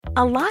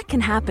A lot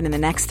can happen in the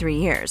next 3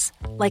 years.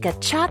 Like a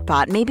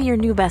chatbot may be your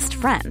new best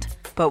friend.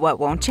 But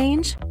what won't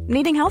change?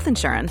 Needing health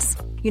insurance.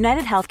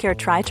 United Healthcare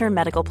Tri-Term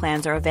Medical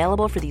Plans are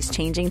available for these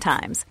changing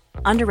times.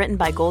 Underwritten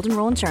by Golden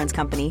Rule Insurance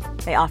Company,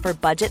 they offer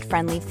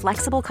budget-friendly,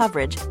 flexible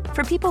coverage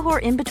for people who are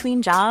in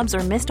between jobs or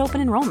missed open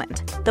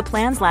enrollment. The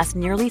plans last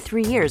nearly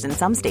 3 years in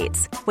some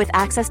states, with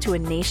access to a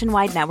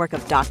nationwide network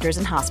of doctors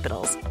and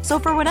hospitals. So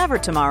for whatever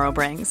tomorrow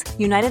brings,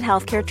 United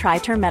Healthcare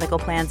Tri-Term Medical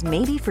Plans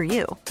may be for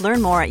you.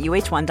 Learn more at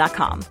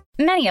uh1.com.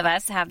 Many of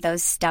us have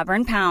those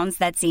stubborn pounds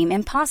that seem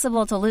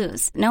impossible to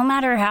lose, no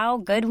matter how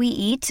good we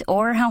eat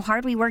or how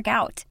hard we work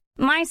out.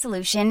 My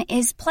solution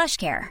is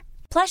PlushCare.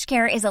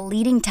 PlushCare is a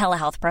leading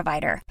telehealth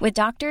provider with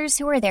doctors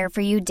who are there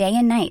for you day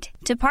and night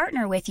to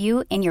partner with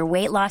you in your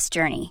weight loss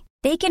journey.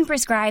 They can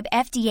prescribe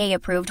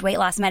FDA-approved weight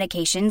loss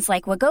medications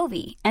like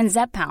Wegovy and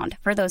Zepbound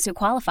for those who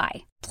qualify.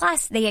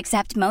 Plus, they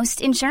accept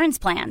most insurance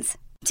plans.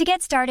 To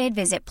get started,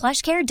 visit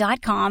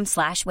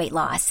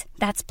plushcare.com/weightloss.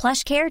 That's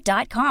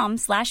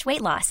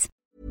plushcare.com/weightloss.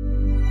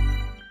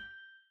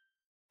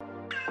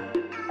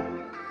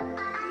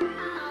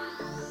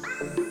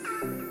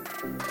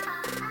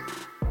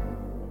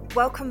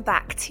 Welcome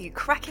back to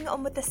Cracking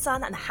On With The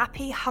Sun and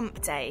Happy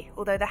Hump Day.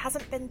 Although there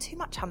hasn't been too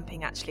much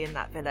humping actually in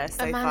that villa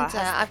so Amanda,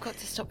 far. I've got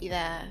to stop you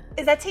there.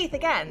 Is there teeth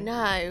again?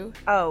 No.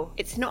 Oh.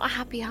 It's not a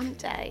happy hump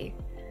day.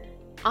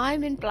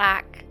 I'm in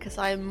black because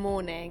I'm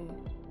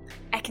mourning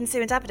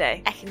Ekin-Su and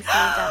Davide. Ekin-Su and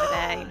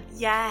Davide.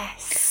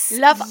 Yes.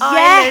 Love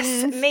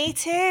Island. Me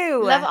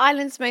too. Love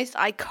Island's most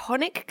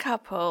iconic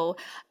couple.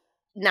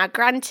 Now,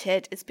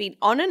 granted, it's been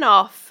on and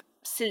off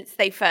since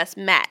they first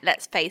met,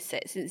 let's face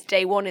it, since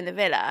day one in the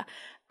villa.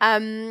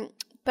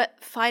 But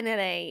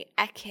finally,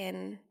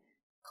 Ekin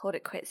called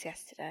it quits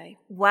yesterday.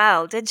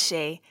 Well, did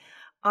she?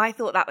 I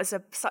thought that was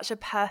such a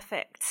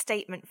perfect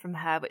statement from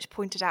her, which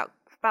pointed out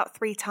about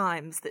 3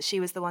 times that she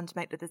was the one to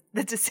make the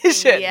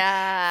decision.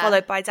 Yeah.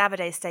 Followed by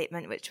Davide's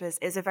statement, which was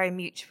a very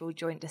mutual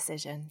joint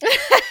decision. Okay.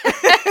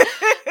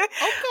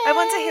 I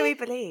wonder who we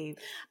believe.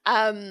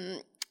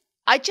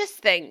 I just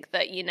think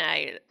that,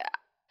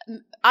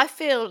 I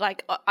feel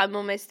like I'm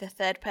almost the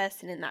third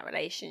person in that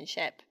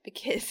relationship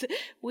because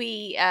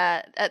we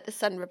at The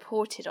Sun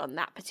reported on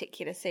that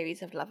particular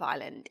series of Love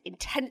Island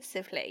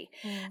intensively.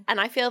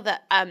 And I feel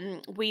that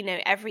we know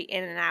every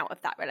in and out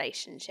of that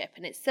relationship,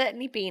 and it's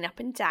certainly been up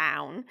and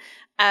down.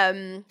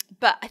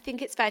 But I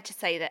think it's fair to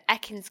say that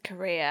Ekin's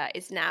career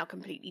is now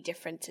completely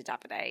different to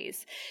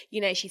Davide's.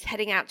 She's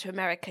heading out to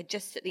America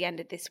just at the end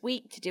of this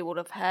week to do all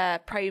of her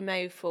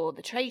promo for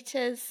The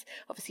Traitors.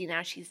 Obviously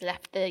now she's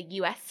left the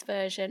US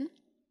version,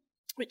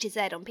 which is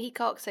aired on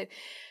Peacock. So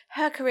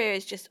her career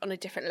is just on a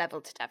different level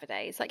to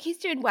Davide's. Like, he's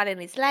doing well in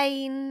his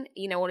lane,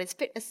 all his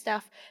fitness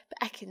stuff, but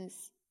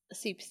Ekin's a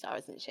superstar,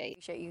 isn't she? I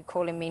appreciate you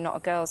calling me not a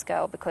girl's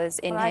girl, because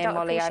in Well, I here, don't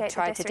Molly, I've appreciate the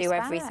tried to do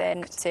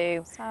everything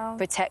to So-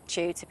 protect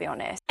you, to be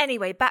honest.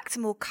 Anyway, back to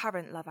more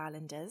current Love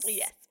Islanders.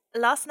 Yes.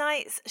 Last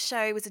night's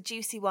show was a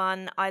juicy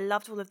one. I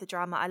loved all of the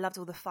drama. I loved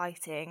all the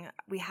fighting.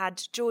 We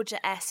had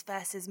Georgia S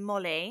versus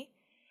Molly.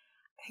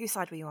 Whose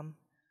side were you on?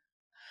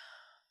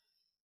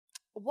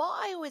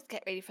 What I always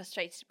get really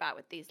frustrated about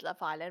with these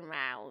Love Island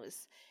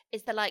rows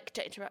is they're like,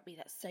 don't interrupt me,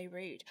 that's so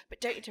rude. But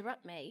don't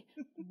interrupt me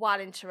while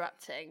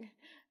interrupting.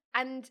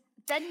 And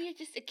then you're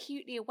just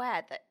acutely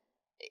aware that,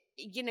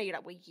 you're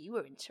like, well, you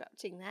were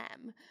interrupting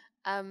them.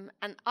 And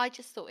I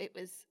just thought it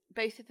was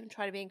both of them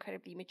trying to be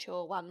incredibly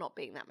mature while not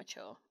being that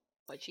mature.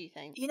 What do you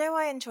think?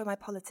 I enjoy my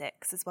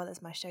politics as well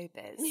as my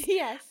showbiz.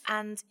 Yes.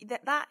 And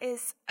that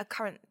is a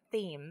current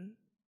theme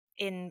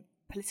in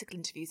political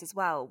interviews as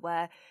well,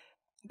 where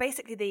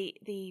basically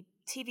the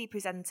TV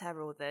presenter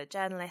or the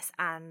journalist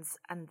and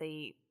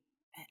the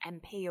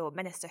MP or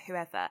minister,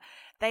 whoever,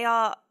 they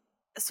are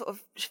sort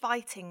of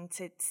fighting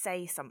to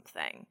say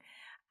something.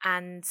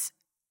 And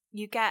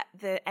you get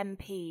the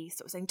MP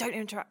sort of saying, don't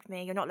interrupt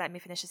me, you're not letting me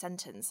finish a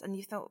sentence. And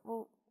you thought,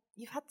 well,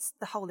 you've had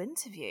the whole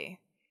interview.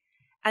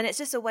 And it's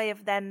just a way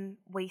of them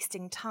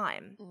wasting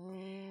time.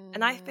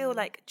 And I feel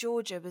like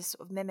Georgia was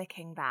sort of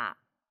mimicking that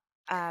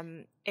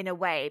in a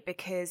way,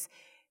 because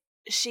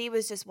she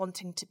was just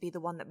wanting to be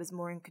the one that was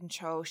more in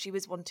control. She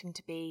was wanting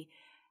to be,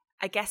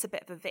 I guess, a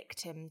bit of a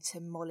victim to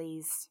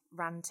Molly's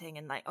ranting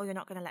and like, oh, you're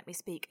not going to let me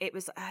speak. It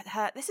was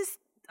her. This is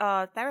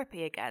our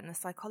therapy again, the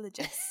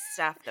psychologist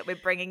stuff that we're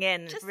bringing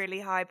in, just really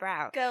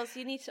highbrow. Girls,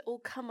 you need to all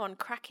come on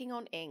Cracking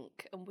on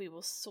Ink and we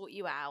will sort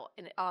you out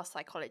in our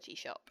psychology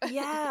shop.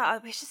 Yeah,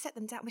 we should set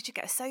them down. We should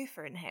get a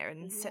sofa in here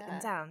and sit them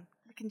down.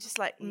 We can just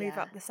move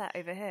up the set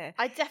over here.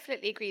 I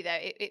definitely agree, though.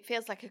 It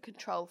feels like a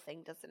control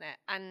thing, doesn't it?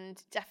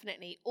 And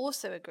definitely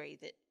also agree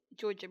that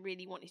Georgia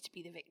really wanted to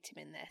be the victim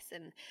in this.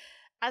 And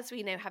as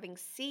we know, having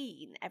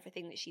seen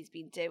everything that she's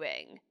been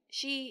doing,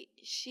 she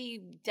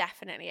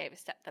definitely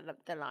overstepped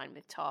the line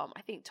with Tom.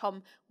 I think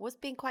Tom was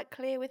being quite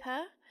clear with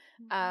her.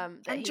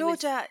 And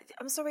Georgia,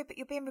 I'm sorry, but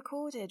you're being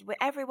recorded where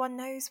everyone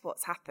knows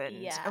what's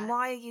happened. Yeah. And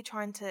why are you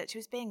trying to... She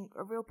was being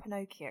a real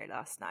Pinocchio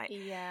last night.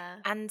 Yeah.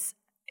 And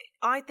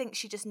I think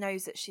she just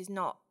knows that she's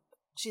now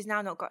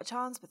not got a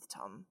chance with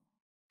Tom.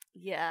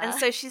 Yeah. And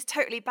so she's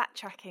totally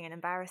backtracking and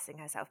embarrassing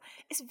herself.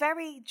 It's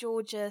very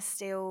Georgia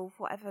Steele,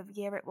 whatever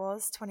year it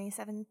was,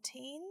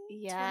 2017?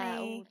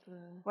 Yeah.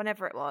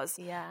 Whenever it was.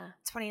 Yeah.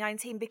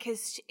 2019,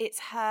 because it's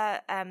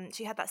her,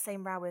 she had that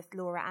same row with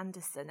Laura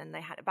Anderson, and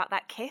they had about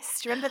that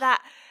kiss. Do you remember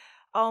that?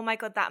 Oh my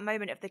God, that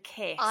moment of the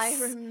kiss. I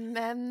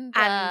remember.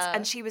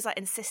 And she was like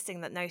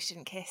insisting that no, she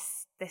didn't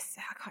kiss this.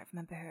 I can't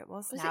remember who it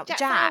was now. It Jack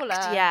Jacked,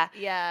 Fowler? yeah.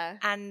 Yeah.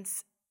 And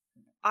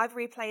I've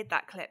replayed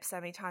that clip so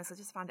many times. I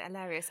just found it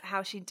hilarious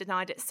how she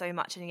denied it so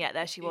much, and yet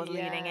there she was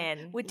leaning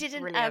in.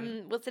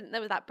 Wasn't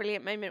there was that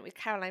brilliant moment with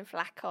Caroline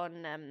Flack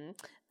on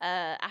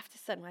After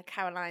Sun where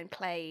Caroline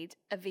played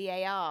a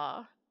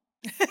VAR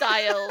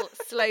style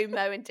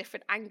slow-mo and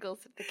different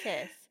angles of the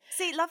kiss.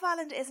 See, Love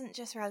Island isn't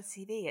just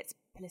reality TV, it's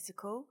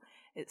political,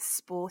 it's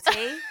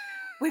sporty.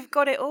 We've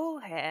got it all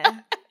here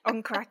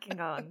on Cracking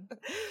On.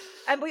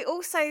 And we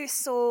also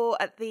saw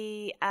at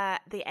the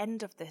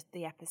end of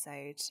the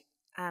episode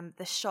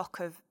the shock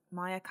of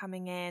Maya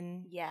coming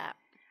in,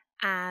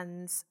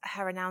 and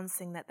her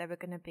announcing that there were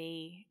going to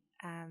be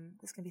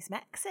there's going to be some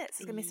exits,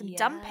 there's going to be some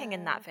dumping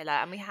in that villa,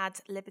 and we had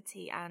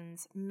Liberty and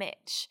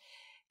Mitch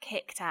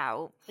kicked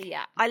out.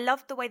 Yeah, I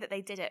loved the way that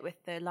they did it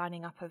with the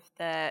lining up of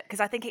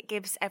because I think it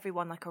gives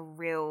everyone like a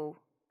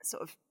real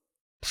sort of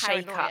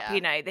shake up.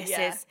 You know, this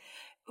is.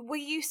 Were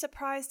you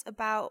surprised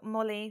about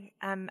Molly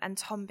and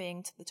Tom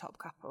being to the top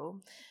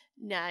couple?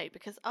 No,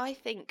 because I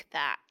think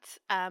that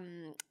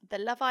the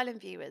Love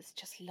Island viewers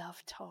just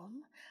love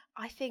Tom.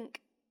 I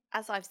think,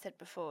 as I've said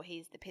before,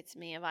 he's the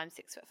epitome of I'm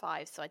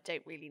 6'5", so I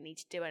don't really need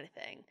to do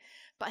anything.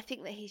 But I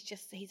think that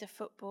he's a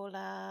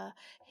footballer.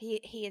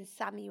 He and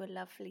Sammy were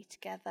lovely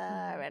together,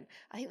 and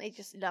I think they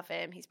just love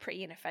him. He's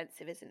pretty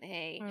inoffensive, isn't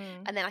he?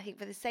 And then I think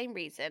for the same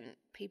reason,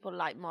 people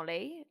like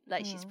Molly.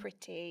 Like she's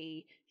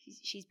pretty.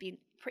 She's been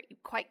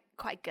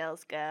quite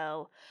girl's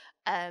girl.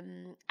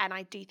 And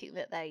I do think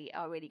that they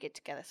are really good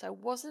together. So I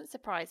wasn't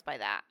surprised by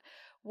that.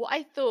 What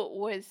I thought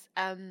was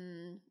a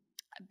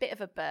bit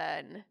of a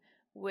burn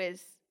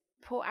was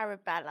poor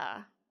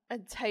Arabella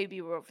and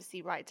Toby were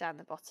obviously right down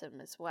the bottom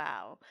as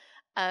well.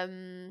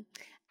 And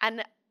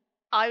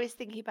I was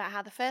thinking about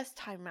how the first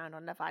time round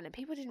on Love Island,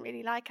 people didn't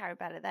really like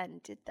Arabella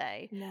then, did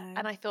they? No.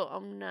 And I thought,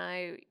 oh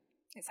no,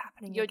 it's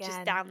happening You're again.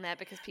 just down there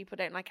because people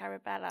don't like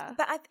Arabella.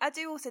 But I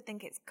do also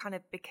think it's kind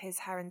of because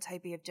her and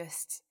Toby have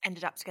just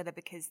ended up together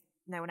because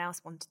no one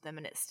else wanted them,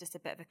 and it's just a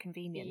bit of a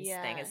convenience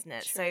thing, isn't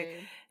it? True. So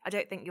I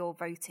don't think you're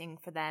voting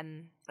for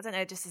them. I don't know,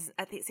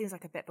 I think it seems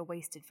like a bit of a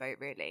wasted vote,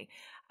 really.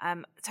 I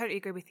totally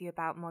agree with you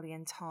about Molly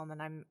and Tom,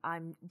 and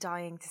I'm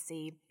dying to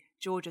see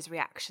Georgia's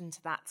reaction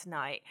to that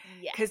tonight,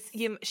 because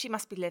she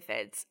must be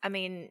livid. I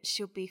mean,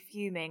 she'll be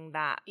fuming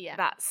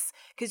that's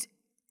because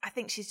I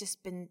think she's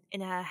just been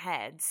in her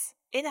head,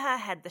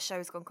 the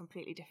show's gone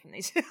completely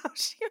differently to how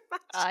she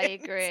imagined. I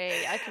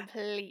agree. I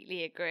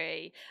completely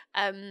agree.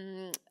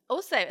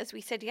 Also, as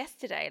we said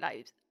yesterday,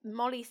 like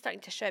Molly's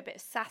starting to show a bit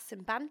of sass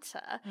and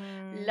banter.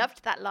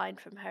 Loved that line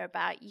from her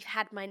about "You've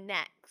had my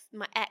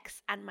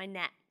ex, and my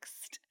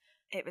next."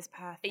 It was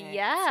perfect.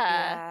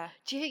 Yeah.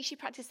 Do you think she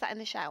practiced that in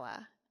the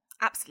shower?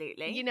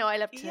 Absolutely. You know, I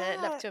love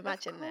to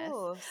imagine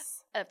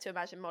this. I love to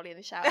imagine Molly in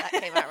the shower. That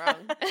came out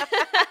wrong.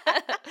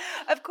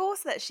 Of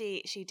course that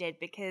she did,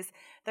 because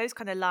those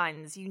kind of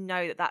lines, you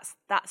know,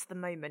 that's the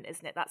moment,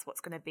 isn't it? That's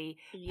what's going to be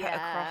put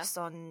across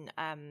on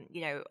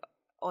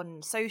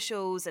on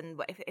socials,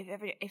 and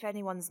if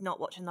anyone's not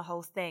watching the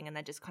whole thing and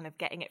they're just kind of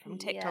getting it from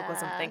TikTok or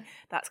something,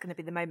 that's going to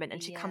be the moment.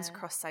 And she comes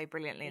across so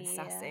brilliantly and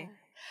sassy.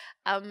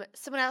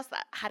 Someone else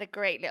that had a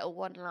great little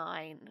one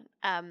line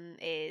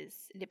is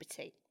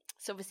Liberty.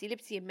 So obviously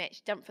Liberty and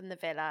Mitch dumped from the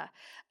villa.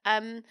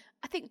 I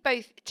think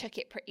both took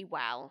it pretty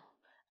well.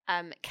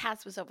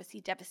 Kaz was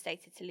obviously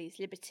devastated to lose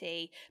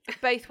Liberty, but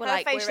both were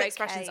like, facial we're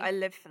expressions, okay. I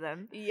live for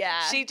them.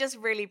 Yeah. She just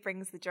really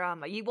brings the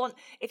drama.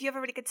 If you have a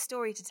really good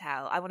story to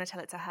tell, I want to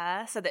tell it to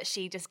her so that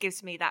she just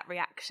gives me that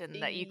reaction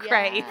that you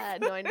crave.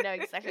 No, I know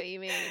exactly what you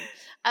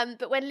mean.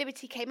 But when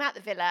Liberty came out the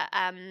villa,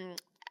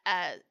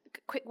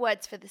 quick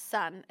words for the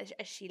Sun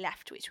as she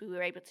left, which we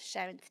were able to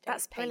share in today's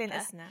That's brilliant,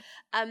 paper. isn't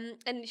it?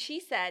 And she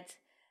said,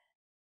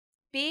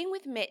 being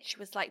with Mitch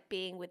was like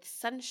being with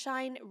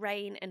sunshine,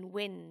 rain and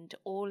wind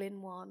all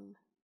in one.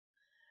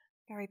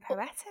 Very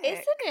poetic.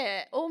 Isn't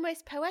it?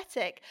 Almost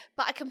poetic.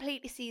 But I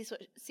completely see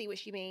what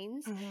she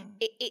means. Mm-hmm.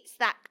 It's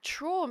that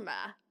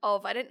trauma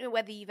of, I don't know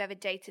whether you've ever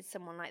dated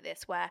someone like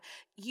this, where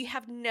you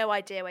have no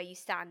idea where you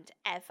stand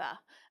ever.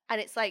 And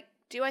it's like,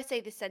 do I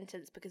say this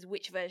sentence because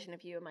which version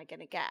of you am I going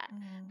to get?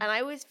 And I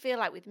always feel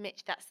like with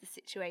Mitch, that's the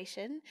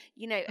situation.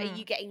 You know, are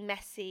you getting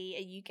messy?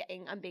 Are you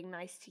getting, I'm being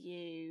nice to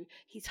you?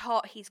 He's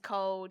hot, he's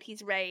cold,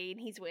 he's rain,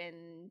 he's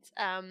wind.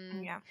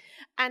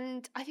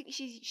 And I think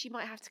she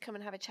might have to come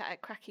and have a chat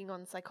at Cracking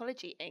On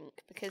Psychology Inc.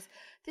 because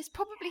this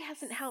probably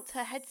hasn't helped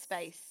her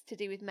headspace to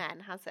do with men,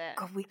 has it?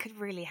 God, we could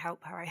really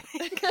help her, I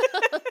think.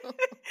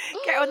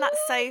 Get her on that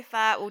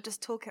sofa, or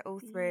just talk it all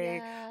through.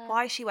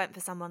 Why she went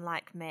for someone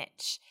like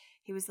Mitch.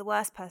 He was the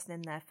worst person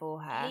in there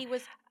for her. He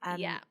was,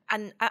 yeah.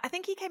 And I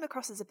think he came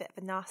across as a bit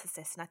of a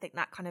narcissist, and I think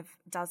that kind of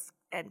does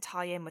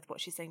tie in with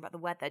what she's saying about the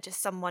weather.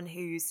 Just someone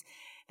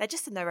they're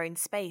just in their own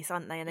space,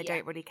 aren't they? And they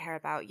don't really care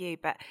about you.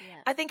 But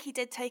I think he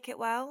did take it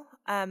well.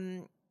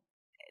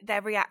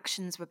 Their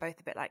reactions were both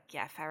a bit like,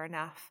 yeah, fair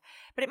enough.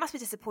 But it must be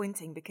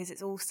disappointing because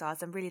it's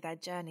All-Stars and really their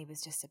journey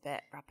was just a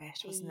bit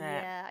rubbish, wasn't it?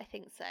 Yeah, I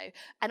think so.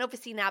 And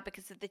obviously now,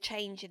 because of the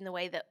change in the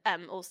way that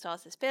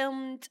All-Stars is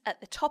filmed, at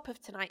the top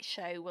of tonight's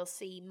show, we'll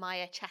see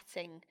Maya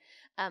chatting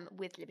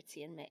with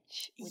Liberty and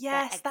Mitch.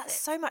 Yes, that's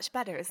so much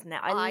better, isn't it?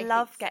 I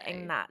love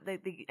getting that,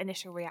 the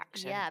initial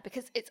reaction. Yeah,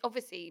 because it's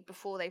obviously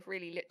before they've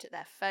really looked at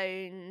their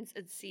phones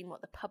and seen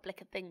what the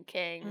public are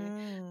thinking.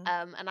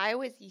 And I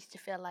always used to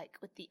feel like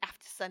with the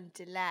After Sun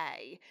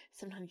delay,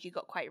 sometimes you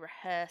got quite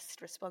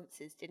rehearsed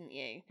responses, didn't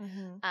you?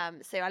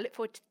 So I look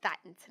forward to that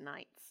in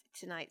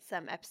tonight's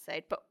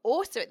episode. But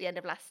also at the end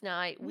of last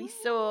night, we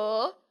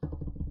saw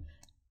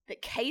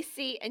that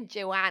Casey and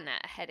Joanna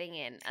are heading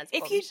in as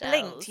bombshells. If you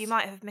blinked, you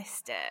might have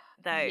missed it,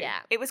 though. Yeah.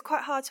 It was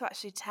quite hard to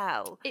actually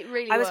tell. It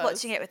really I was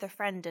watching it with a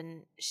friend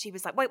and she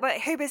was like,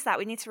 wait, who is that?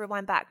 We need to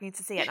rewind back. We need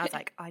to see it. And I was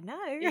like, I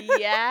know.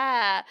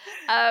 Yeah.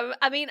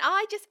 I mean,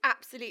 I just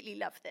absolutely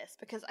love this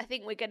because I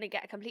think we're going to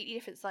get a completely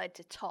different side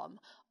to Tom,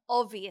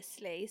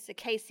 obviously. So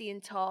Casey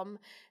and Tom,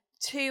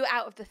 2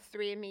 out of the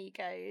 3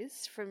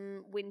 amigos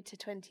from winter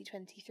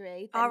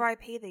 2023.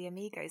 R.I.P. the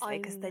amigos, though,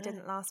 because they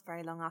didn't last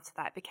very long after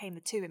that. It became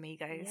the 2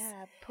 amigos.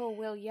 Yeah, poor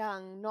Will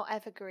Young, not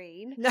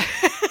evergreen. No.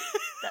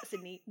 That's a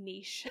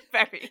niche.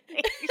 Very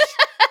niche.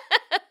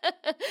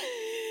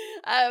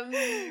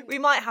 We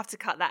might have to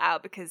cut that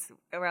out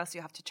or else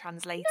you have to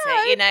translate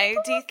it, you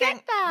know. Do you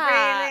think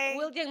that?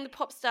 Really? Will Young, the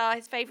pop star,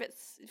 his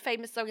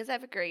famous song is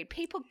Evergreen.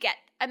 People get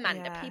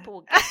Amanda, people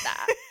will get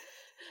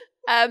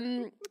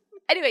that.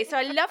 Anyway, so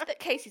I love that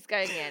Casey's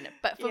going in,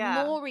 but for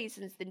more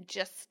reasons than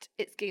just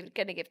it's going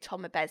to give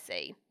Tom a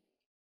bezie.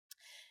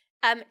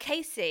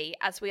 Casey,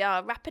 as we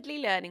are rapidly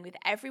learning with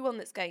everyone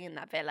that's going in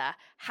that villa,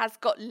 has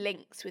got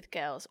links with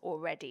girls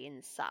already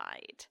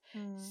inside.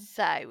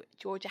 So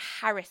Georgia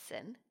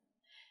Harrison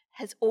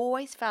has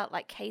always felt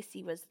like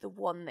Casey was the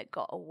one that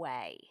got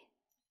away.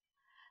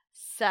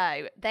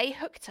 So they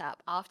hooked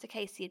up after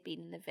Casey had been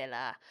in the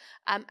villa.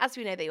 As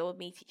we know, they all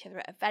meet each other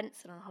at events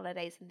and on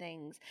holidays and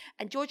things.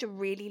 And Georgia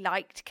really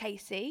liked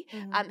Casey.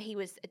 He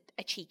was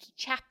a cheeky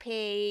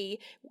chappy,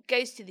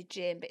 goes to the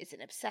gym but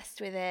isn't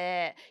obsessed with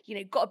it. You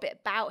know, got a bit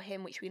about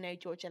him, which we know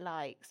Georgia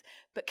likes.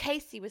 But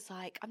Casey was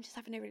like, I'm just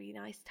having a really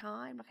nice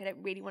time. Like, I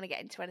don't really want to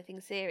get into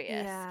anything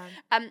serious. Yeah.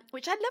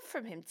 Which I love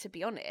from him, to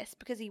be honest,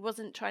 because he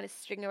wasn't trying to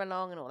string her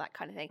along and all that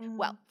kind of thing.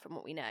 Well, from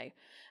what we know.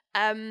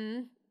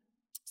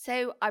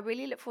 So I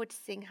really look forward to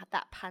seeing how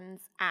that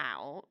pans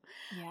out.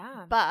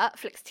 Yeah. But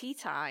Flicks Tea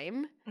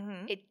Time,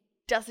 it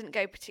doesn't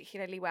go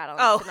particularly well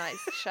on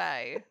tonight's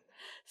show.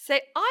 So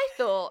I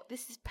thought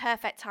this is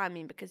perfect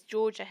timing because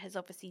Georgia has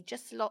obviously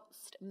just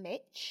lost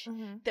Mitch.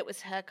 That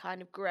was her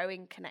kind of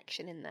growing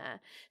connection in there.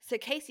 So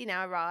Casey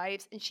now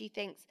arrives and she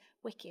thinks,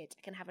 wicked,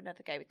 I can have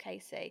another go with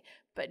Casey.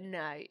 But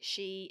no,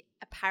 she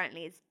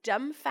apparently is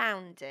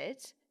dumbfounded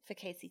for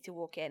Casey to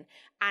walk in,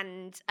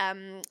 and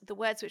the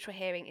words which we're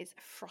hearing is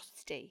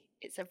frosty.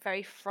 It's a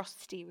very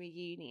frosty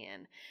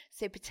reunion.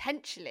 So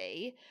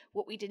potentially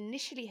what we'd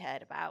initially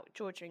heard about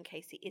Georgia and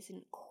Casey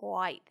isn't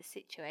quite the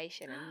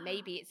situation, and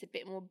maybe it's a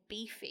bit more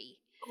beefy.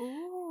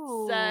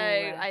 Ooh. So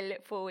I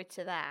look forward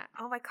to that.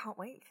 Oh, I can't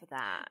wait for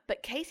that.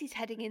 But Casey's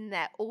heading in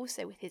there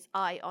also with his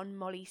eye on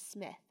Molly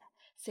Smith.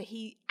 So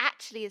he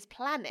actually is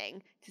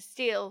planning to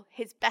steal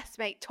his best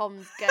mate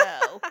Tom's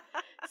girl.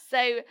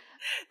 So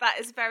that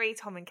is very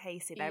Tom and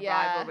Casey, their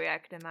rivalry, I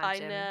can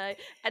imagine. I know.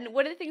 And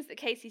one of the things that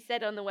Casey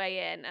said on the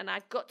way in, and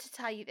I've got to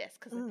tell you this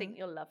because I think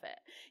you'll love it.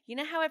 You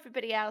know how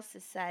everybody else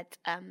has said,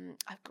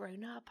 I've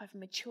grown up, I've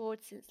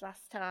matured since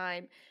last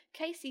time.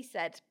 Casey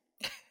said,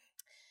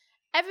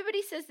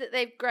 everybody says that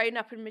they've grown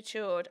up and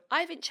matured.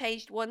 I haven't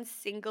changed one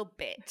single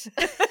bit.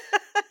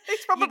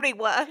 It's probably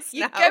worse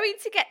You're now. going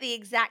to get the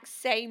exact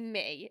same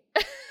me.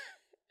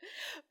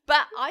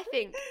 But I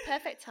think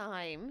perfect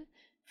time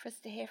for us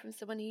to hear from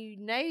someone who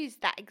knows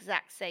that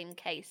exact same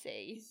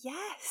Casey.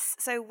 Yes.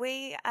 So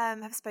we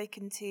have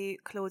spoken to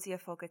Claudia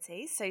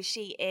Fogarty. So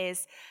she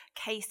is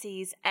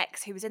Casey's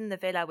ex who was in the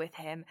villa with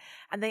him.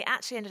 And they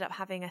actually ended up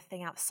having a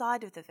thing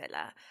outside of the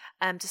villa.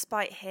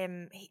 Despite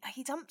him,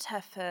 he dumped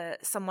her for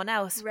someone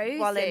else Rosie,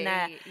 while in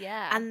there.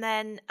 Yeah. And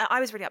then I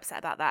was really upset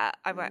about that.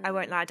 I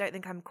won't lie. I don't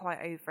think I'm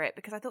quite over it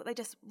because I thought they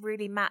just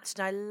really matched.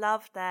 And I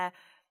loved their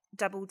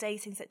double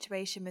dating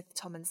situation with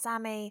Tom and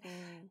Sammy.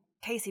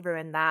 Casey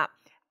ruined that.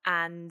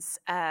 And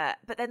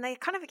but then they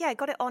kind of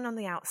got it on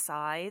the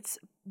outside,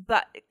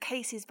 but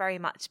Casey's very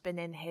much been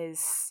in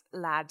his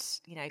lad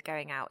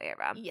going out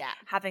era,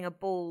 having a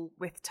ball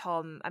with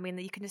Tom. I mean,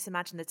 you can just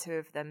imagine the two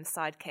of them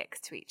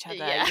sidekicks to each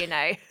other,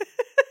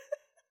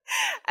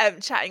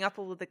 chatting up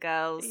all the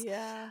girls.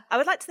 I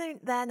would like to know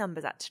their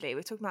numbers. Actually,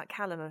 we're talking about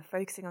Callum and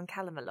focusing on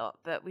Callum a lot,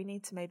 but we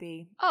need to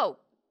maybe oh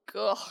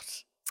god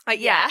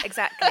Yeah,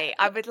 exactly.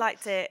 I would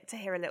like to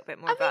hear a little bit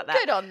more about that.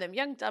 Good on them,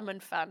 young, dumb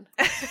and fun.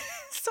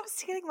 Stop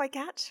stealing my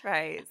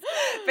catchphrase.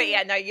 But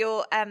yeah, no,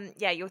 you're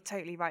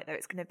totally right though.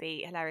 It's going to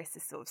be hilarious to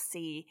sort of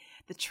see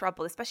the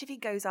trouble, especially if he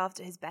goes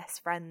after his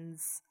best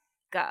friend's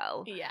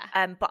girl. Yeah.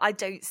 But I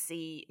don't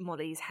see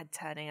Molly's head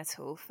turning at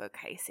all for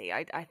Casey.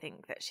 I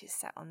think that she's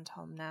set on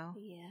Tom now.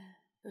 Yeah.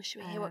 Well,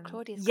 should we hear what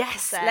Claudia's got to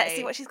say? Yes, let's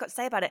see what she's got to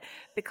say about it.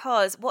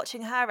 Because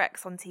watching her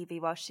ex on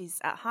TV while she's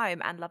at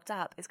home and loved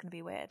up is going to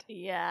be weird.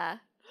 Yeah.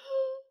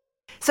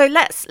 So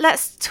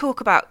let's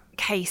talk about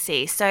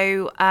Casey.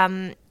 So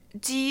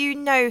do you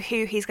know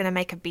who he's going to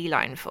make a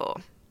beeline for?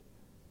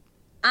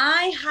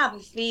 I have a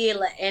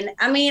feeling.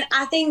 I mean,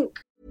 I think...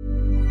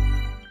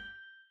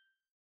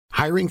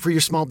 Hiring for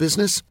your small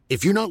business?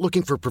 If you're not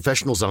looking for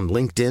professionals on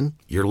LinkedIn,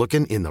 you're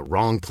looking in the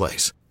wrong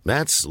place.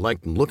 That's like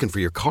looking for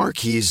your car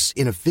keys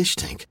in a fish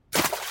tank.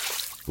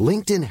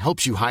 LinkedIn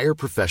helps you hire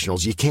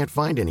professionals you can't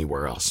find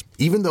anywhere else,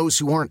 even those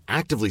who aren't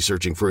actively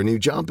searching for a new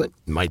job but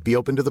might be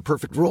open to the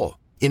perfect role.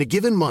 In a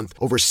given month,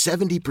 over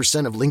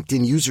 70% of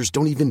LinkedIn users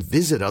don't even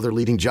visit other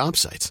leading job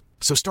sites.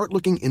 So start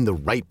looking in the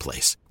right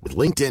place. With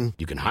LinkedIn,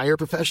 you can hire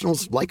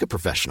professionals like a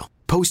professional.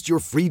 Post your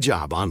free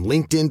job on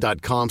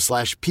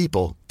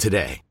linkedin.com/people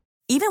today.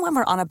 Even when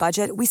we're on a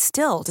budget, we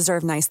still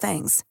deserve nice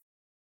things.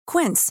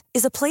 Quince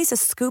is a place to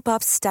scoop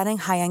up stunning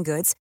high-end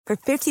goods for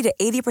 50 to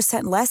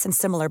 80% less than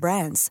similar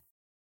brands.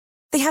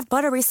 They have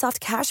buttery soft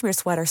cashmere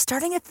sweaters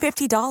starting at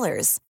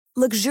 $50,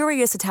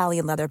 luxurious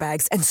Italian leather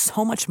bags, and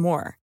so much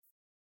more.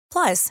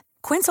 Plus,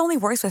 Quince only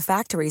works with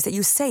factories that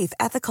use safe,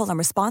 ethical, and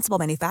responsible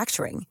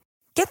manufacturing.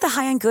 Get the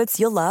high-end goods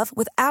you'll love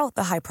without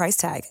the high price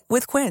tag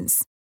with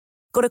Quince.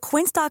 Go to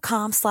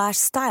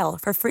quince.com/style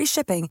for free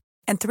shipping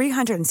and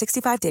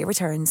 365-day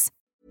returns.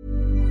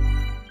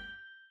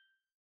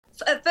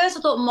 At first,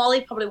 I thought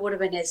Molly probably would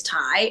have been his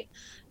type,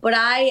 but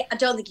I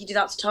don't think he'd do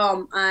that to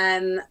Tom.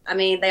 I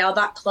mean, they are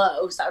that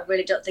close that I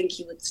really don't think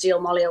he would steal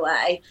Molly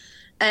away.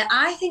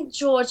 I think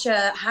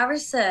Georgia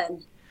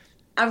Harrison...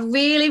 I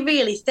really,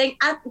 really think...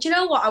 do you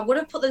know what? I would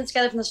have put them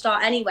together from the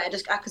start anyway.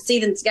 I could see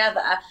them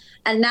together.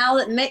 And now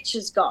that Mitch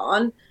is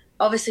gone,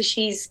 obviously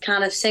she's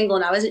kind of single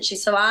now, isn't she?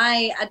 So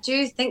I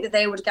do think that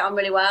they would get on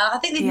really well. I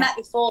think they've met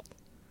before,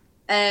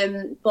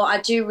 but I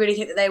do really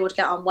think that they would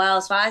get on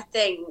well. So I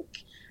think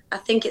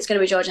it's going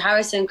to be Georgia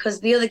Harrison, because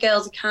the other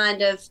girls are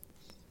kind of...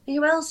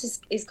 Who else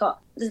is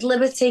got... There's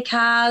Liberty,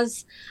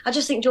 Kaz. I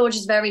just think George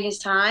is very his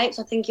type,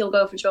 so I think he'll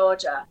go for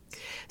Georgia.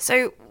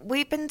 So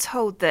we've been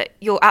told that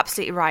you're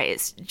absolutely right.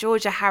 It's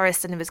Georgia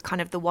Harrison was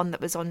kind of the one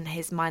that was on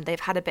his mind. They've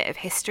had a bit of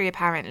history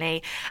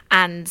apparently,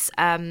 and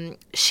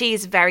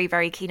she's very,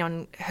 very keen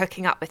on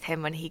hooking up with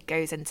him when he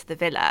goes into the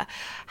villa.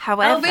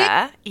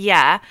 However,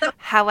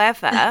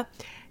 however,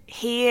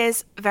 he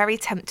is very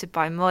tempted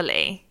by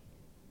Molly.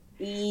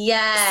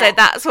 Yeah. So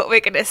that's what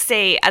we're going to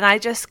see. And I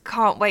just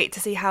can't wait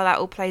to see how that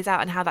all plays out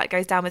and how that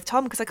goes down with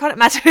Tom, because I can't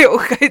imagine it will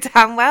go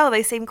down well.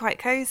 They seem quite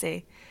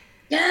cosy.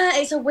 Yeah,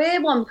 it's a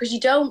weird one because you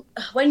don't,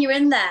 when you're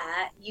in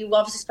there, you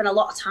obviously spend a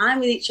lot of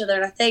time with each other.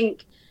 And I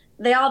think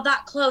they are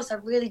that close. I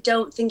really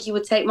don't think he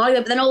would take Molly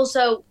there. But then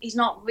also, he's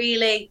not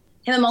really,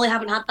 him and Molly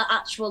haven't had that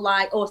actual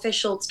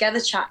official together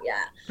chat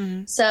yet.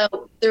 Mm-hmm.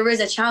 So there is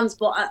a chance.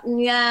 But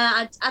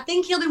I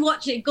think he'll be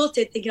watching it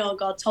gutted thinking, oh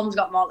God, Tom's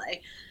got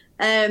Molly.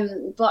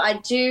 But I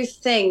do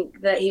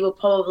think that he will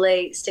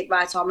probably stick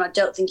by Tom, and I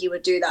don't think he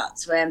would do that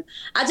to him.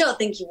 I don't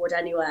think he would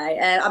anyway.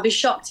 I'd be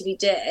shocked if he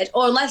did,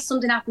 or unless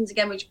something happens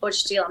again with George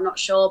Steele, I'm not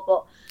sure.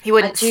 But he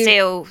wouldn't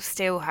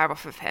steal her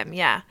off of him,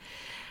 yeah.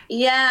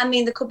 Yeah, I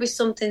mean, there could be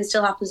something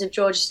still happens if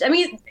George... I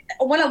mean,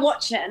 when I'm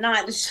watching it at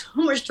night, there's so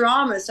much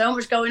drama, so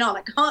much going on,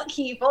 I can't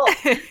keep up.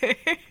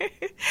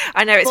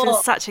 I know, it's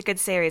been such a good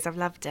series. I've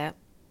loved it.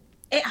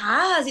 It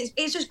has.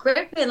 It's just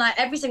gripping. Like,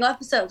 every single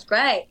episode's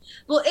great.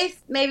 But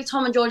if maybe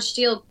Tom and George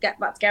Steele get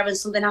back together and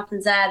something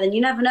happens there, then you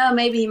never know.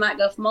 Maybe he might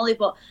go for Molly.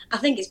 But I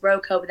think it's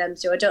broke over them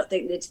two. I don't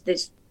think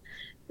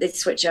they'd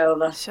switch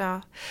over.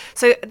 Sure.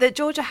 So the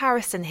Georgia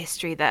Harrison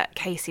history that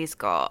Casey's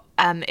got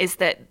is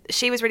that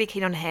she was really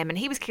keen on him and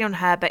he was keen on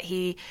her, but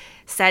he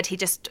said he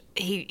just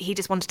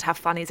wanted to have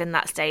fun. He's in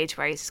that stage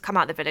where he's come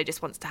out of the villa,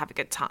 just wants to have a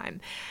good time.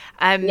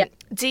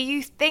 Do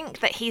you think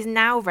that he's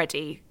now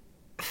ready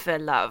for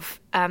love?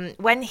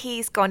 When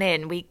he's gone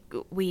in, we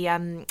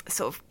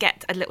sort of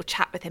get a little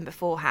chat with him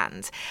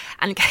beforehand,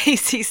 and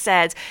Casey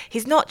said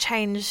he's not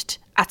changed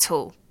at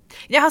all.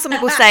 You know how some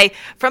people say,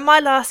 from my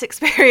last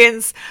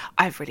experience,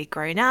 I've really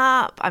grown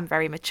up, I'm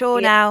very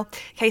mature now.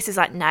 Casey's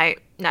like, no,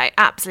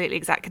 absolutely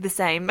exactly the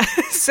same.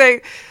 So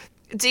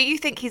do you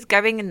think he's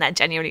going in there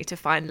genuinely to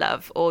find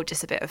love, or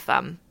just a bit of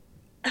fun?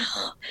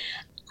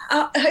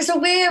 It's a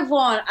weird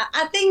one.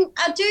 I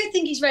do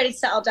think he's ready to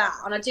settle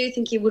down. I do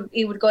think he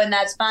would go in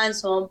there to find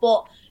someone,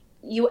 but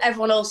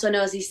everyone also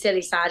knows his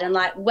silly side. And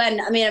I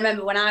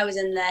remember when I was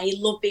in there, he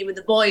loved being with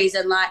the boys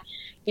and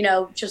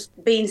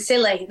just being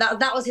silly.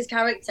 That was his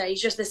character.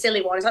 He's just the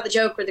silly one. He's like the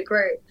Joker of the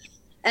group.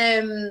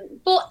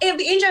 But it'll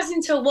be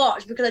interesting to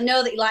watch because I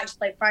know that he likes to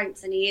play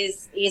pranks and he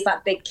is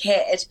that big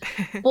kid.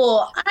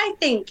 But I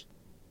think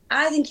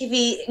I think if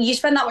you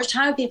spend that much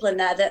time with people in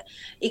there, that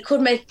he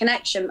could make a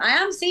connection. I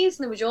am seeing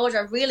something with Georgia.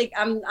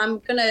 I'm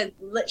gonna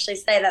literally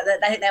say that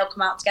I think they'll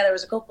come out together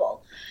as a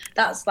couple.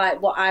 That's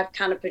like what I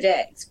kind of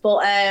predict. But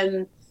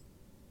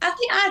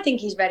I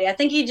think he's ready. I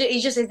think he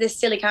just is this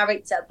silly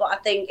character. But I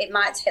think it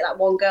might take that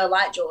one girl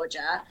like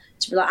Georgia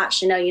to be like,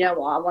 actually, no, you know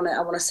what? I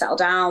want to settle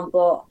down.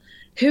 But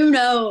who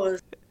knows?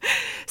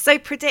 So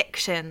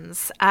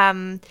predictions.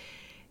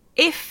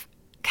 If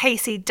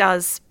Casey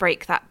does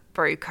break that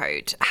bro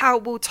code, how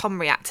will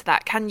Tom react to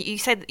that? You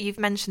say that you've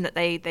mentioned that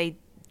they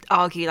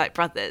argue like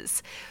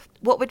brothers.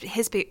 What would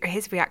his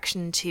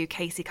reaction to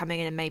Casey coming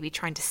in and maybe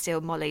trying to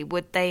steal Molly?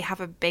 Would they have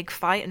a big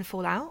fight and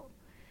fall out?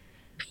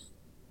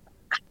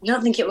 I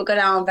don't think it would go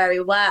down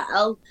very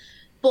well.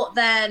 But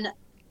then,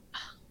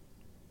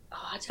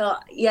 I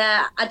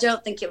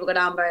don't think it would go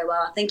down very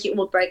well. I think it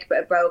would break a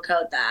bit of bro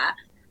code there.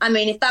 I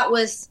mean, if that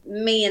was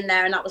me in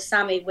there and that was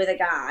Sammy with a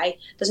guy,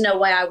 there's no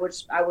way I would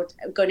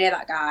go near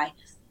that guy.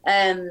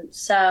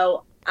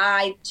 So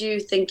I do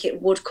think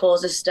it would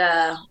cause a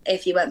stir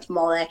if he went for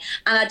Molly.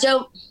 And I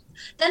don't.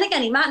 Then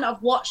again, he might not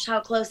have watched how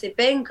close they've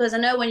been, because I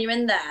know when you're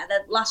in there,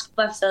 the last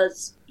couple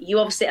episodes, you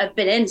obviously have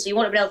been in, so you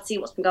want to be able to see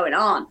what's been going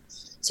on.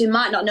 So you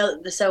might not know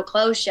that they're so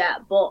close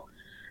yet. But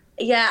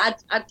yeah,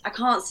 I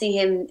can't see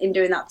him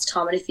doing that to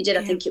Tom. And if he did,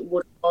 I think it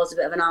would cause a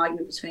bit of an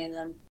argument between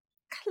them.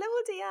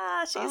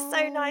 Claudia, she's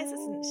so nice,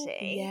 isn't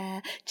she? Yeah.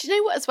 Do you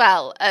know what as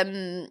well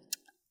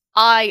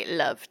I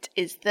loved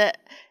is that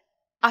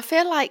I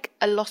feel like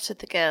a lot of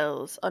the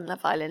girls on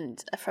Love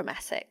Island are from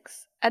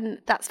Essex, and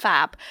that's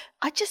fab.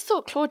 I just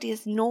thought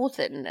Claudia's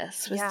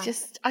northernness was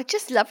I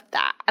just loved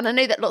that. And I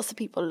know that lots of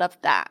people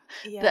loved that.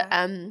 Yeah.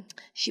 But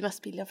she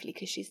must be lovely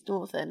because she's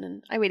northern,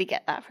 and I really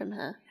get that from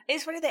her.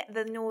 It's funny that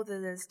the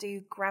northerners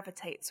do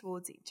gravitate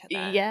towards each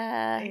other.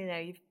 Yeah. You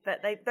know,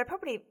 but they're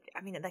probably,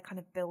 I mean, they're kind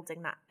of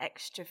building that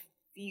extra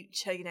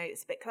future, you know,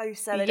 it's a bit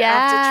closer, they don't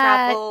have to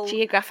travel.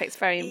 Geographic's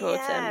very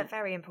important. Yeah,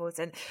 very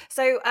important.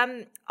 So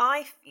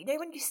you know,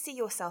 when you see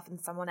yourself in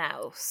someone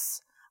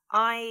else,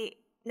 I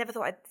never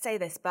thought I'd say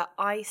this, but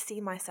I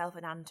see myself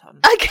in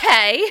Anton.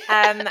 Okay.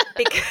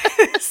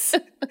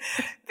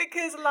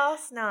 Because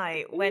last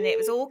night when it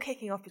was all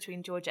kicking off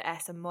between Georgia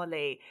S and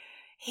Molly,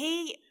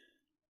 he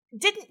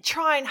didn't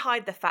try and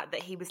hide the fact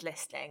that he was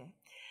listening.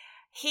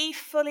 He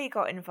fully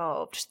got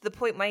involved to the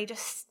point where he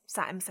just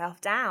sat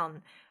himself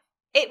down.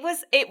 It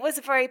was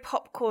a very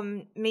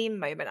popcorn meme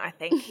moment, I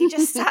think. He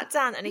just sat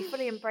down and he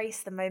fully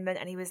embraced the moment,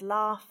 and he was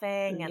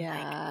laughing and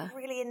like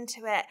really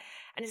into it.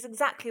 And it's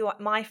exactly what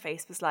my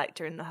face was like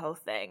during the whole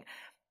thing.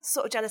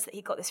 Sort of jealous that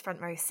he got this front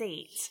row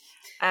seat.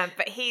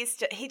 But he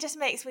just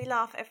makes me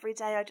laugh every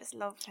day. I just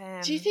love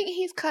him. Do you think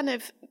he's kind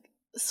of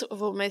sort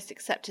of almost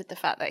accepted the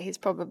fact that he's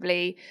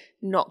probably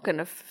not going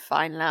to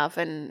find love,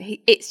 and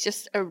it's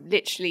just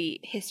literally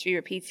history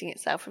repeating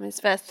itself from his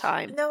first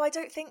time? No, I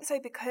don't think so,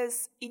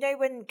 because you know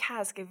when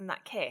Kaz gave him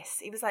that kiss,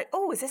 he was like,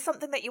 oh, is this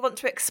something that you want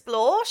to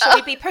explore? Should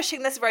we be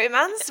pushing this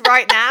romance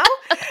right now?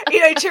 You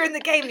know, during the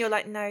game, and you're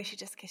like, no, she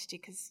just kissed you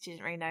because she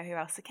didn't really know who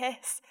else to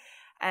kiss.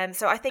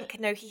 So I think,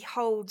 he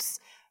holds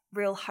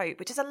real hope,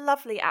 which is a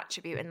lovely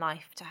attribute in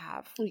life to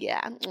have.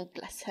 Yeah, oh,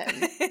 bless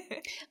him.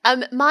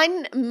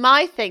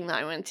 My thing that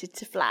I wanted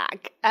to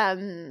flag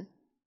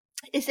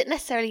isn't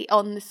necessarily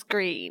on the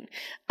screen,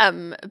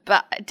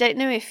 but I don't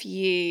know if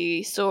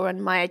you saw on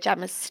Maya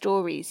Jama's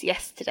stories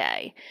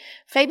yesterday,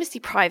 famously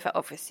private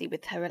obviously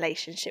with her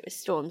relationship with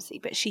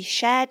Stormzy, but she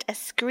shared a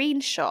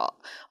screenshot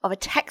of a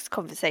text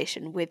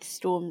conversation with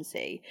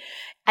Stormzy,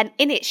 and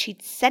in it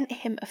she'd sent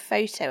him a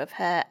photo of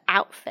her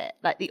outfit,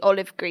 like the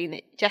olive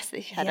green dress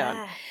that she had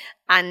on,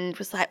 and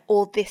was like,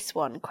 or this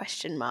one, ?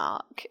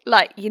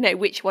 Like, you know,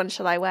 which one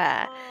shall I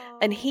wear?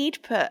 And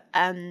he'd put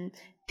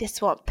this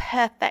one,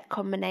 perfect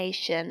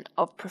combination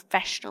of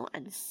professional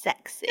and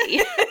sexy.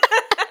 And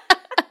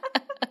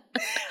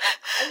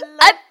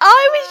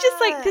I was just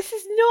like, this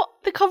is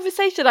not the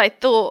conversation I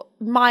thought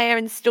Maya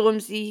and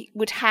Stormzy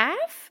would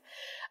have.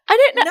 I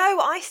don't know. No,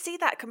 I see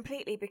that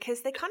completely,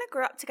 because they kind of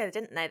grew up together,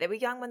 didn't they? They were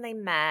young when they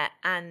met,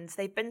 and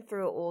they've been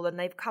through it all, and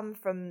they've come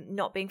from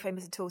not being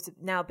famous at all to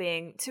now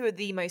being two of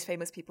the most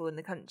famous people in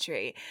the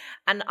country.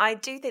 And I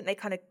do think they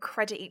kind of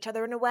credit each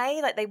other in a way,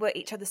 like they were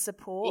each other's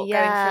support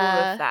going through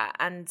all of that.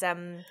 And I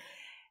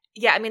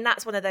mean,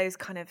 that's one of those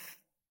kind of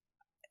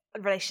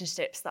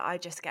relationships that I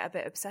just get a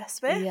bit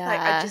obsessed with. Like,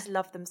 I just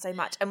love them so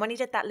much. And when he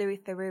did that Louis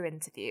Theroux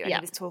interview, and he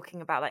was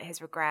talking about like his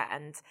regret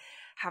and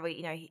how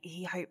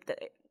he hoped that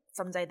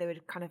someday they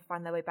would kind of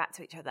find their way back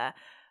to each other,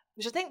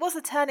 which I think was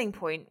a turning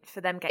point for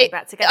them getting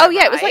back together. Oh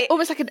yeah, right? It was like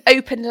almost like an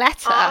open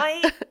letter.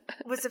 I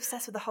was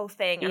obsessed with the whole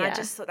thing, and I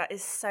just thought that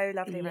is so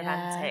lovely,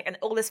 romantic, and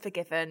all is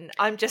forgiven.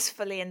 I'm just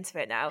fully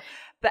into it now.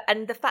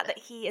 And the fact that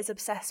he is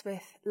obsessed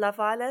with Love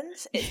Island,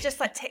 it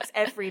just like ticks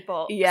every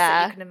box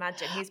that you can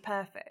imagine. He's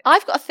perfect.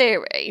 I've got a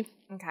theory.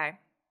 Okay.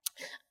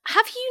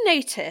 Have you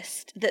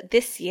noticed that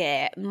this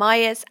year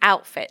Maya's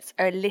outfits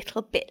are a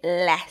little bit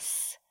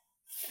less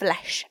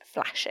flesh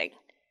flashing?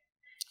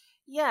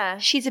 Yeah.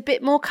 She's a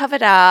bit more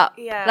covered up.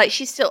 Yeah. Like,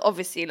 she's still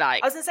obviously,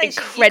 like, I was going to say,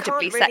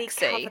 incredibly you can't really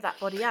sexy. cover that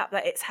body up.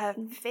 Like, it's her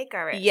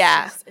figure. It's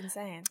just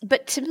insane.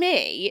 But to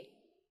me,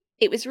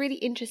 it was really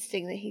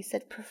interesting that he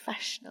said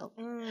professional.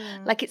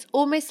 Like, it's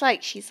almost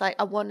like she's like,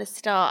 I want to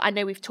start. I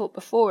know we've talked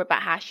before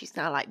about how she's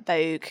now like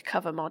Vogue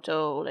cover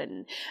model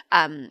and,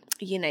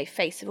 you know,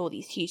 face of all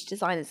these huge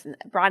designers and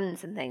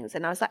brands and things.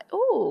 And I was like,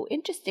 oh,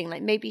 interesting.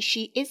 Like, maybe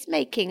she is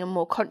making a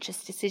more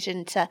conscious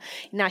decision to,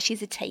 now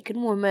she's a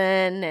taken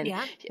woman and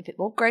a bit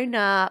more grown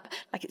up.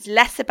 Like, it's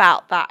less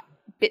about that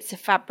bits of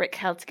fabric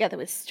held together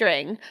with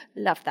string.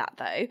 Love that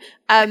though.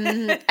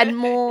 And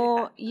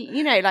more,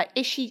 you know, like,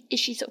 is she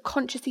sort of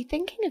consciously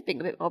thinking of being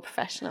a bit more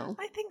professional?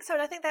 I think so.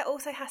 And I think there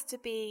also has to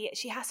be,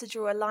 she has to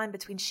draw a line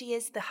between, she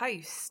is the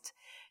host.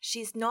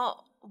 She's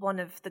not one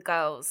of the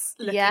girls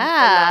looking for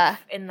love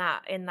in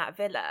that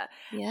villa.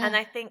 Yeah. And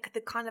I think the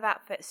kind of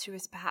outfits she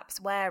was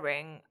perhaps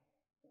wearing,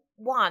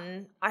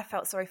 one, I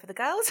felt sorry for the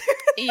girls.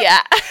 Yeah.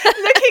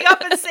 Looking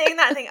up and seeing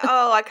that and thinking,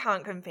 oh, I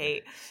can't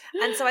compete.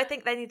 And so I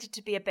think there needed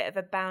to be a bit of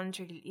a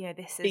boundary. You know,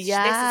 this is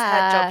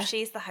her job.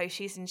 She's the host.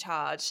 She's in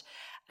charge.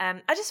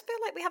 I just feel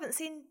like we haven't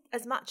seen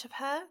as much of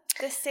her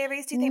this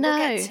series. Do you think we'll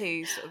get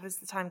to sort of as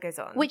the time goes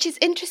on? Which is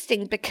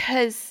interesting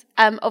because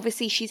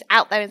obviously she's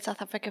out there in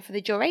South Africa for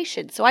the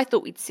duration. So I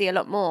thought we'd see a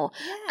lot more.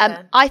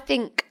 Yeah. I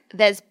think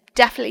there's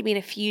definitely been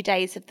a few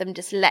days of them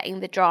just letting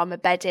the drama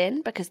bed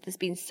in because there's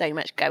been so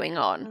much going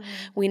on.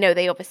 We know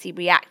they obviously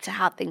react to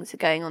how things are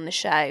going on the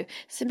show.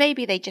 So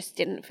maybe they just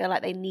didn't feel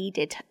like they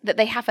needed, that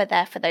they have her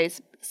there for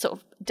those sort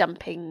of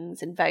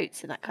dumpings and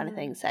votes and that kind of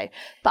thing. So,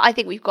 but I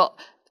think we've got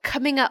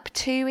coming up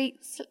 2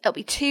 weeks, it'll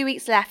be 2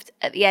 weeks left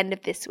at the end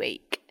of this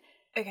week.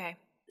 Okay.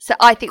 So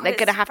I think they're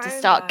going to have to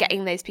start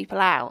getting those people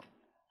out.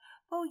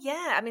 Well,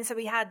 yeah. I mean, so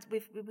we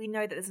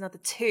know that there's another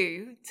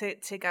 2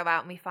 to go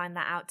out, and we find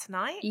that out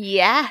tonight.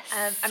 Yes.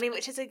 I mean,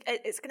 which is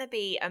it's going to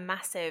be a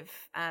massive.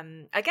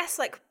 I guess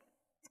like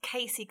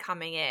Casey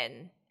coming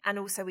in, and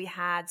also we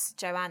had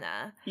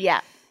Joanna.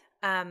 Yeah.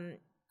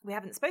 We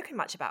haven't spoken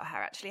much about her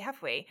actually,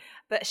 have we?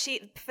 But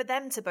for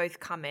them to both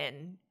come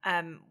in,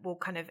 will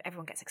kind of,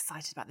 everyone gets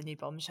excited about the new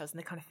bombshells, and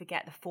they kind of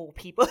forget the 4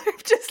 people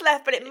who've just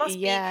left. But it must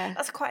be,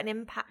 that's quite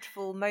an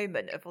impactful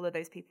moment of all of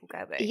those people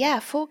going. Yeah,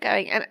 4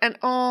 going, and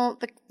all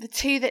the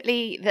 2 that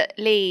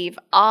leave,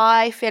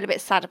 I feel a bit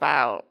sad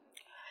about.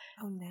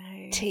 Oh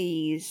no.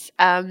 Tease.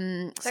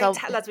 So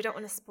tell us, we don't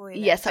want to spoil it.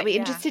 Yes, I'll be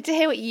interested to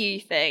hear what you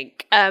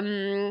think.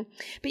 But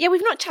yeah,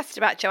 we've not chatted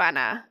about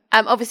Joanna.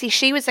 Obviously,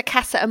 she was a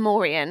Casa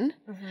Amorian.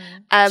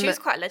 She was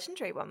quite a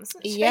legendary one,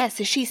 wasn't she? Yeah,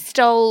 so she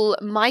stole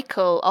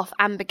Michael off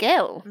Amber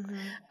Gill.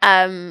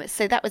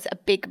 So that was a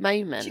big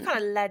moment. She kind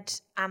of led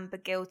Amber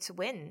Gill to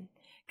win.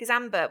 Because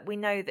Amber, we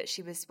know that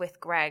she was with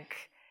Greg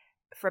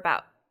for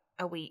about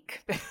a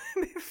week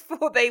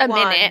before they won.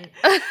 A minute.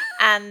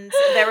 And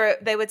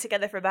they were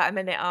together for about a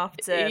minute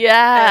after.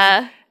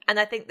 Yeah. And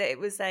I think that it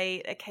was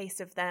a case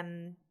of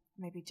them,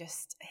 maybe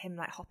just him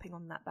like hopping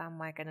on that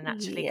bandwagon and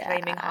actually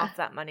claiming half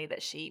that money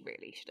that she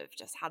really should have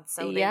just had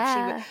sold.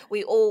 Yeah.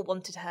 We all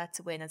wanted her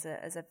to win as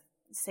a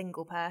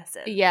single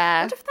person. Yeah.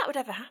 I wonder if that would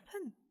ever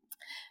happen.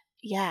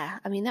 Yeah,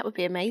 I mean that would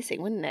be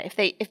amazing, wouldn't it?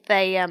 If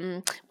they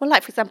well,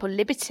 like for example,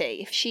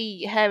 Liberty,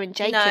 if her and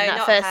Jake in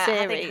that first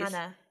series. I think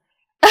Hannah.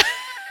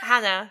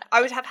 Hannah.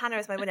 I would have Hannah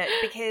as my winner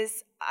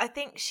because I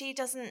think she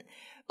doesn't.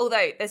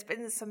 Although there's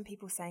been some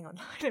people saying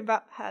online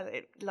about her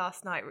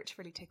last night, which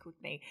really tickled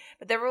me.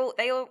 But they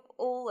are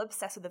all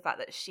obsessed with the fact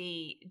that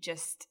she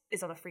just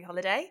is on a free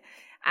holiday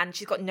and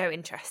she's got no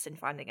interest in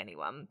finding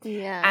anyone.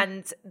 Yeah.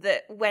 And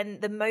that when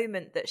the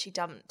moment that she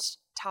dumped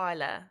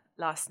Tyler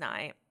last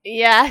night,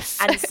 yes,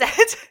 and said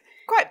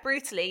quite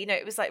brutally,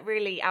 it was like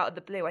really out of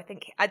the blue.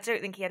 I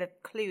don't think he had a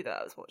clue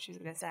that was what she was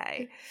going to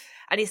say.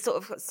 And he sort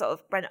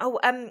of went,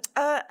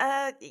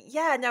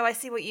 yeah, no, I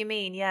see what you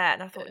mean, yeah.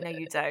 And I thought, no,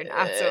 you don't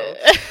at all.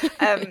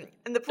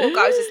 And the poor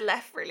guy was just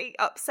left really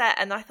upset.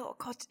 And I thought,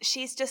 God,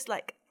 she's just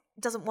like,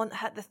 doesn't want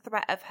the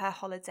threat of her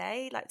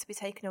holiday like to be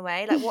taken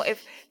away. Like, what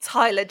if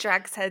Tyler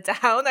drags her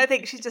down? I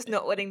think she's just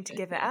not willing to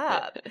give it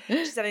up.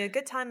 She's having a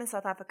good time in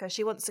South Africa.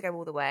 She wants to go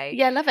all the way.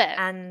 Yeah, love it.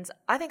 And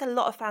I think a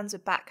lot of fans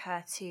would back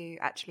her to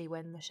actually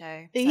win the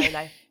show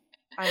solo.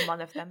 I'm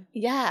one of them.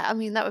 Yeah, I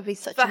mean that would be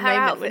such a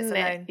moment, wouldn't it?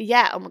 Alone.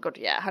 Yeah. Oh my God.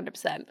 Yeah,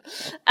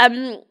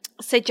 100%.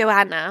 So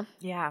Joanna.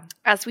 Yeah.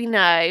 As we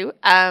know,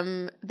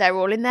 they're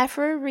all in there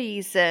for a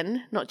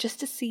reason, not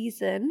just a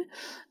season.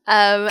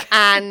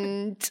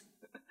 And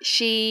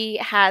she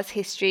has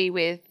history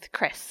with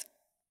Chris.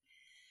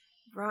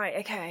 Right.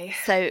 Okay.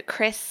 So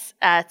Chris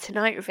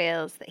tonight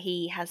reveals that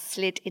he has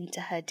slid into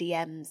her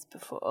DMs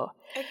before.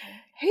 Okay.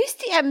 Whose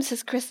DMs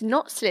has Chris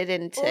not slid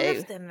into? All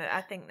of them,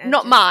 I think.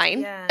 Not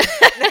mine. Yeah.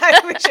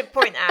 No, we should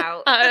point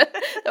out. That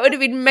would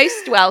have been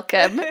most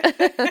welcome.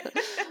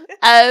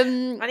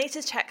 I need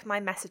to check my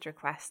message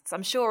requests.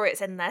 I'm sure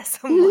it's in there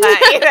somewhere.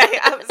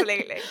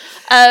 Absolutely.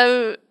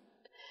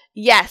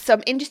 Yeah, so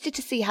I'm interested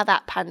to see how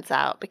that pans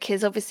out,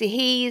 because obviously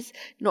he's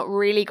not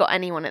really got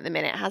anyone at the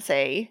minute, has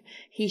he?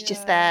 He's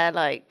just there,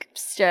 like,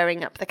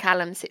 stirring up the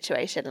Callum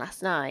situation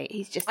last night.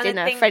 He's just in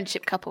a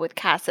friendship couple with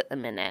Kaz at the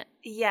minute.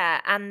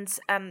 Yeah, and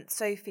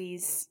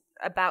Sophie's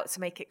about to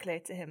make it clear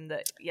to him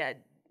that,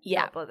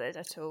 not bothered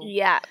at all.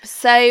 Yeah,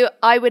 so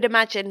I would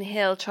imagine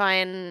he'll try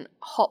and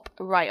hop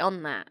right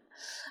on that.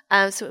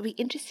 So it'll be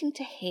interesting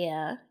to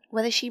hear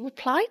whether she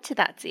replied to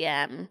that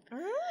DM.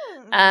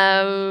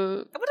 I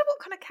wonder what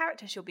kind of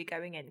character she'll be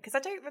going in, because I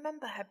don't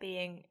remember her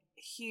being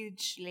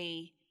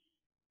hugely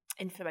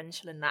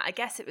influential in that. I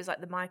guess it was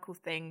like the Michael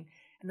thing,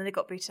 and then they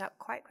got booted out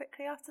quite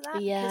quickly after that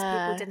because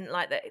people didn't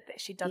like that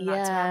she'd done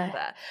that to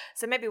Amber.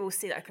 So maybe we'll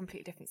see like a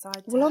completely different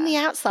side to her. On the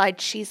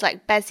outside, she's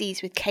like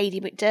Bezies with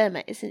Katie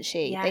McDermott, isn't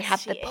she? Yes, they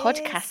have the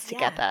podcast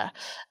together.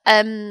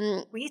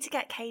 We need to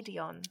get Katie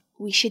on.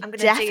 We should I'm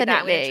definitely do that.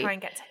 I'm going to try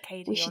and get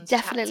Katie on. We should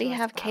definitely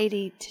have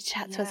Katie to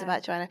chat to us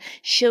about Joanna.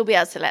 She'll be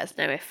able to let us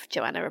know if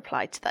Joanna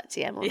replied to that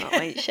DM or not,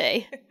 won't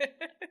she?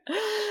 So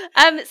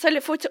I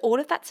look forward to all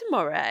of that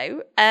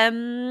tomorrow.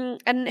 And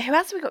who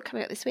else have we got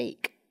coming up this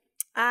week?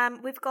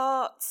 We've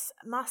got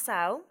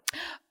Marcel.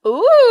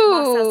 Ooh.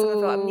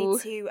 Marcel, I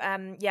need to,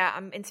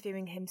 I'm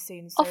interviewing him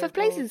soon. So Off of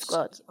Blazing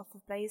Squad. Off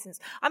of Blazing.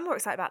 I'm more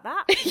excited about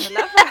that. I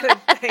love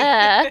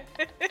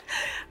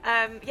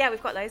that.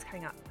 We've got those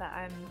coming up. But,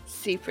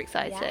 super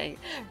exciting.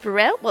 Yeah.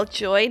 Brill, well,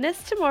 join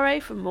us tomorrow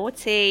for more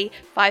tea,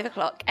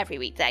 5:00 every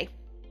weekday.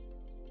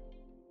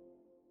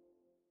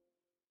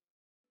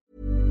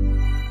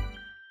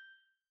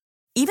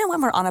 Even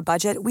when we're on a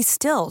budget, we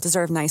still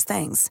deserve nice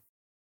things.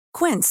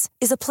 Quince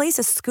is a place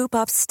to scoop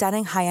up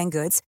stunning high-end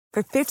goods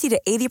for 50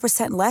 to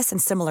 80% less than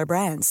similar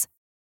brands.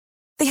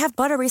 They have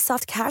buttery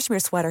soft cashmere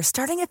sweaters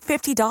starting at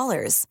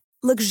 $50,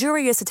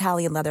 luxurious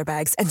Italian leather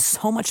bags, and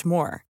so much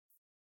more.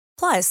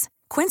 Plus,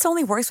 Quince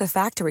only works with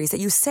factories that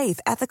use safe,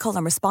 ethical,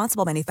 and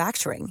responsible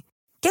manufacturing.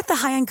 Get the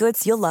high-end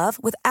goods you'll love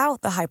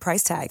without the high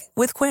price tag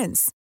with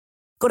Quince.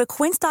 Go to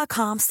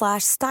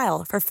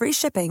quince.com/style for free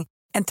shipping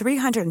and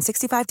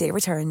 365-day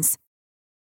returns.